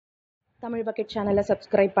Tamil bucket சேனலை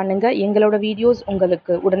subscribe பண்ணுங்க. எங்களோட வீடியோஸ்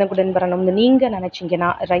உங்களுக்கு உடனுக்குடன் வரணும்னு நீங்க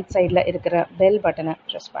நினைச்சீங்கன்னா ரைட் சைடில் இருக்கிற பெல் பட்டனை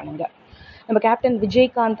ப்ரெஸ் பண்ணுங்க. நம்ம கேப்டன்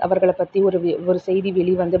விஜயகாந்த் அவர்களை பற்றி ஒரு செய்தி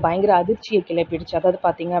வெளிவந்து பயங்கர அதிர்ச்சியை கிளப்பிடுச்சு. அதாவது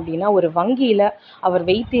பார்த்தீங்க அப்படின்னா, ஒரு வங்கியில் அவர்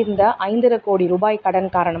வைத்திருந்த 5.5 கோடி ரூபாய் கடன்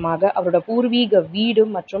காரணமாக அவரோட பூர்வீக வீடு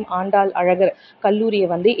மற்றும் ஆண்டாள் அழகர் கல்லூரியை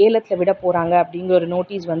வந்து ஏலத்தில் விட போகிறாங்க அப்படிங்கிற ஒரு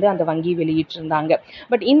நோட்டீஸ் வந்து அந்த வங்கி வெளியிட்டிருந்தாங்க.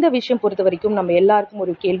 பட் இந்த விஷயம் பொறுத்த வரைக்கும் நம்ம எல்லாருக்கும்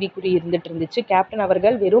ஒரு கேள்விக்குறி இருந்துட்டு இருந்துச்சு. கேப்டன்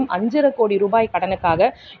அவர்கள் வெறும் 5.5 கோடி ரூபாய்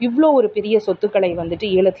கடனுக்காக இவ்வளோ ஒரு பெரிய சொத்துக்களை வந்துட்டு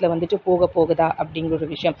ஏலத்தில் வந்துட்டு போகுதா அப்படிங்கிற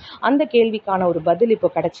ஒரு விஷயம். அந்த கேள்விக்கான ஒரு பதில்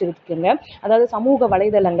இப்போ கிடைச்சிருக்குங்க. அதாவது சமூக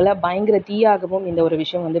வலைதளங்களை பயங்கர தீயாகவும் இந்த ஒரு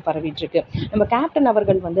விஷயம் வந்து பரவிட்டு இருக்கு. நம்ம கேப்டன்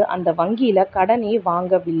அவர்கள் வந்து அந்த வங்கியில கடனே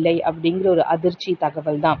வாங்கவில்லை அப்படிங்கிற ஒரு அதிர்ச்சி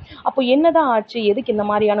தகவல் தான். அப்போ என்னதான் ஆச்சு, எதுக்கு இந்த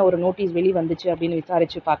மாதிரியான ஒரு நோட்டீஸ் வெளிவந்துச்சு அப்படின்னு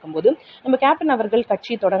விசாரிச்சு பார்க்கும்போது, நம்ம கேப்டன் அவர்கள்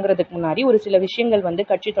கட்சி தொடங்குறதுக்கு முன்னாடி ஒரு சில விஷயங்கள் வந்து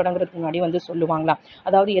கட்சி தொடங்குறதுக்கு முன்னாடி வந்து சொல்லுவாங்களாம்.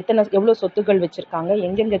 அதாவது எவ்வளவு சொத்துக்கள் வச்சிருக்காங்க,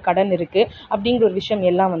 எங்கெங்க கடன் இருக்கு அப்படிங்கிற ஒரு விஷயம்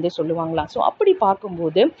எல்லாம் வந்து சொல்லுவாங்களாம். ஸோ அப்படி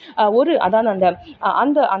பார்க்கும்போது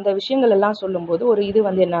அதாவது அந்த விஷயங்கள் எல்லாம் சொல்லும்போது ஒரு இது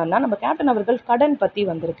வந்து என்னன்னா, நம்ம கேப்டன் அவர்கள் கடன் பத்தி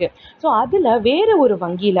வந்திருக்கு. ஸோ அதுல வேற ஒரு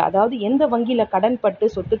வங்கியில, அதாவது எந்த வங்கியில கடன் பட்டு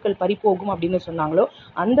சொத்துக்கள் பறிபோகும் அப்படின்னு சொன்னாங்களோ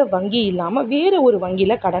அந்த வங்கி இல்லாம வேற ஒரு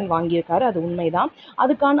வங்கியில கடன் வாங்கியிருக்காரு. அது உண்மைதான்.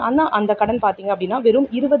 அதுக்கான அந்த கடன் பாத்தீங்க அப்படின்னா வெறும்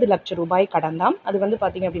 20 லட்சம் ரூபாய் கடன் தான். அது வந்து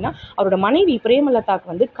பாத்தீங்க அப்படின்னா அவரோட மனைவி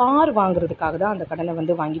பிரேமலதாக்கு வந்து கார் வாங்குறதுக்காக தான் அந்த கடனை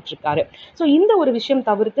வந்து வாங்கிட்டு இருக்காரு. ஸோ இந்த ஒரு விஷயம்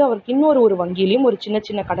தவிர்த்து அவருக்கு இன்னொரு வங்கியிலையும் ஒரு சின்ன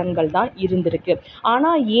சின்ன கடன்கள் தான் இருந்திருக்கு.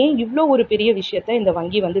 ஆனா ஏன் இவ்வளோ ஒரு பெரிய விஷயத்த இந்த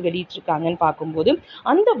வங்கி வந்து வெளியிட்டிருக்காங்கன்னு பார்க்கும்போது,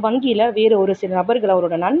 அந்த வங்கியில வேற ஒரு சில நபர்கள்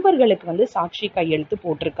அவரோட நண்பர்களுக்கு வந்து சாட்சி கையெழுத்து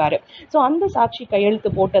போட்டிருக்காரு. ஸோ அந்த சாட்சி கையெழுத்து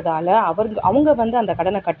போட்டதால அவங்க வந்து அந்த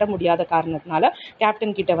கடனை கட்ட முடியாத காரணத்தினால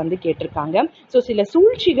கேப்டன் கிட்ட வந்து கேட்டிருக்காங்க. ஸோ சில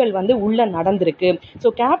சூழ்ச்சிகள் வந்து உள்ள நடந்திருக்கு. ஸோ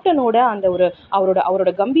கேப்டனோட அந்த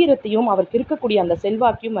அவரோட கம்பீரத்தையும் அவருக்கு இருக்கக்கூடிய அந்த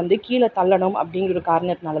செல்வாக்கையும் வந்து கீழே தள்ளணும் அப்படிங்கிற ஒரு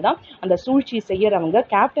காரணத்தினால தான் அந்த சூழ்ச்சி செய்யறவங்க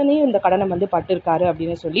கேப்டனே இந்த கடனை வந்து பட்டிருக்காரு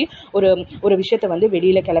அப்படின்னு சொல்லி ஒரு விஷயத்தை வந்து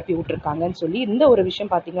வெளியில கிளப்பி விட்டுருக்காங்கன்னு சொல்லி இந்த ஒரு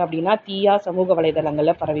விஷயம் பார்த்தீங்க அப்படின்னா தீயா சமூக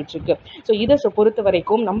வலைதளங்கள்ல பரவிட்டு இருக்கு. ஸோ இதை பொறுத்த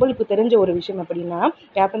வரைக்கும் நம்மளுக்கு தெரிஞ்ச ஒரு விஷயம் அப்படின்னா,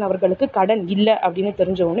 கேப்டன் அவர்களுக்கு கடன் இல்லை அப்படின்னு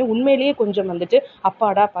தெரிஞ்ச உடனே உண்மையிலேயே கொஞ்சம் வந்துட்டு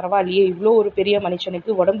அப்பாடா பரவாயில்லையே, இவ்வளோ ஒரு பெரிய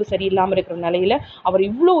மனுஷனுக்கு உடம்பு சரியில்லாமல் இருக்கிற நிலையில அவர்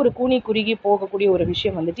இவ்வளோ ஒரு கூனி குறுகி போகக்கூடிய ஒரு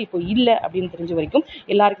விஷயம் வந்துட்டு இப்போ இல்லை அப்படின்னு தெரிஞ்ச வரைக்கும்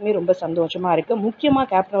எல்லாருக்குமே ரொம்ப சந்தோஷமா இருக்கு. முக்கியமா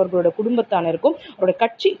கேப்டன் அவர்களோட குடும்பத்தானருக்கும் அவரோட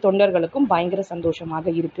கட்சி தொண்டர்களுக்கும் பயங்கர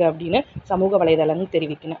சந்தோஷமாக இருக்கு அப்படின்னு சமூக வலைதளங்கள்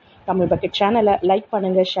தெரிவிக்கணும். தமிழ் பக்கெட் சேனலை லைக்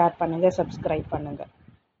பண்ணுங்க, ஷேர் பண்ணுங்க, சப்ஸ்கிரைப் பண்ணுங்க.